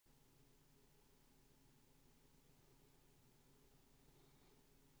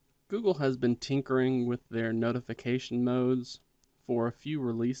Google has been tinkering with their notification modes for a few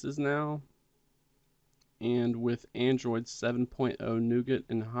releases now, and with Android 7.0 Nougat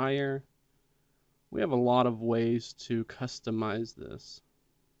and higher, we have a lot of ways to customize this.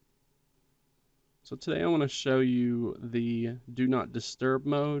 So today I want to show you the Do Not Disturb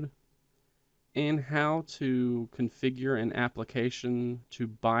mode and how to configure an application to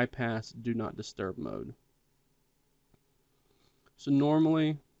bypass Do Not Disturb mode. So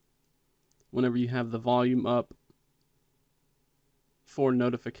normally, whenever you have the volume up for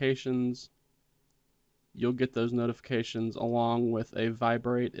notifications, you'll get those notifications along with a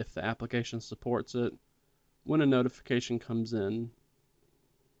vibrate if the application supports it when a notification comes in.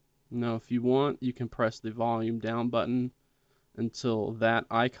 Now, if you want, you can press the volume down button until that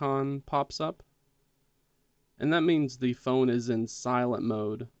icon pops up, and that means the phone is in silent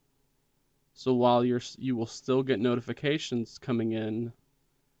mode. So while you will still get notifications coming in,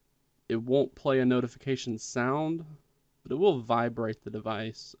 it won't play a notification sound, but it will vibrate the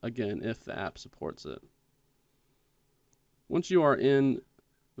device, again, if the app supports it. Once you are in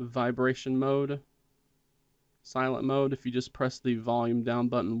vibration mode, silent mode, if you just press the volume down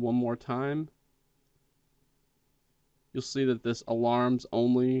button one more time, you'll see that this alarms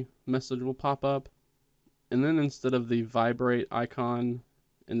only message will pop up. And then instead of the vibrate icon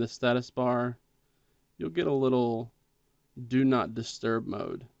in the status bar, you'll get a little do not disturb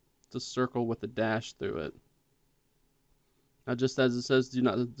mode. It's a circle with a dash through it. Now, just as it says, do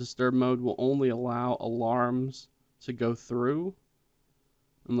not disturb mode will only allow alarms to go through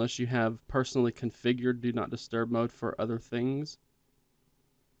unless you have personally configured do not disturb mode for other things.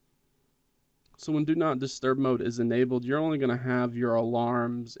 So when do not disturb mode is enabled, you're only going to have your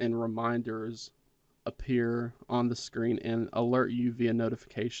alarms and reminders appear on the screen and alert you via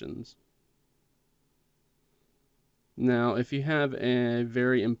notifications. Now, if you have a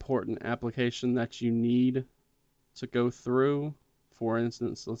very important application that you need to go through, for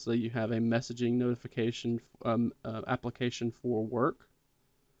instance, let's say you have a messaging notification application for work,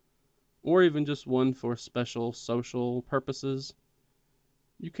 or even just one for special social purposes,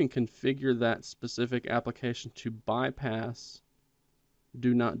 you can configure that specific application to bypass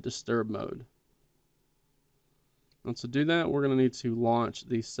do not disturb mode. And to do that, we're going to need to launch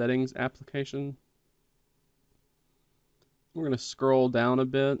the settings application. We're going to scroll down a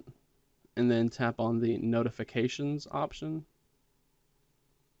bit and then tap on the notifications option.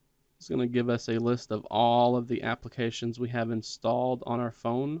 It's going to give us a list of all of the applications we have installed on our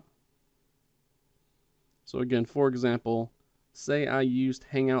phone. So again, for example, say I used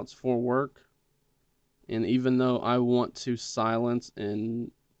Hangouts for work, and even though I want to silence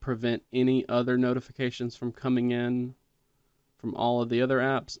and prevent any other notifications from coming in from all of the other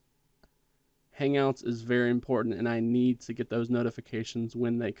apps, Hangouts is very important and I need to get those notifications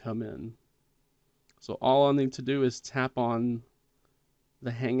when they come in. So all I need to do is tap on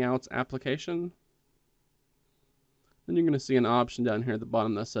the Hangouts application. Then you're going to see an option down here at the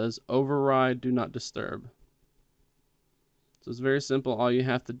bottom that says override do not disturb. So it's very simple. All you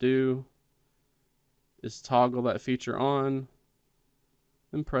have to do is toggle that feature on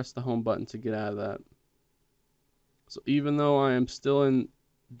and press the home button to get out of that. So even though I am still in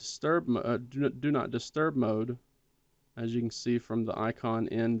do not disturb mode, as you can see from the icon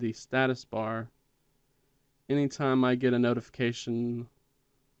in the status bar, anytime I get a notification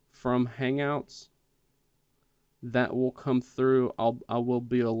from Hangouts, that will come through. I will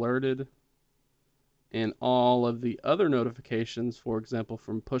be alerted, and all of the other notifications, for example,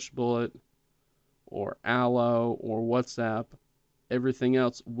 from Pushbullet or Allo or WhatsApp, everything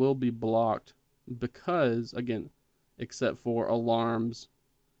else will be blocked because, again, except for alarms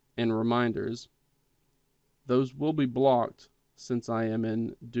and reminders, those will be blocked since I am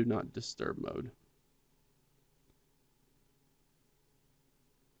in do not disturb mode.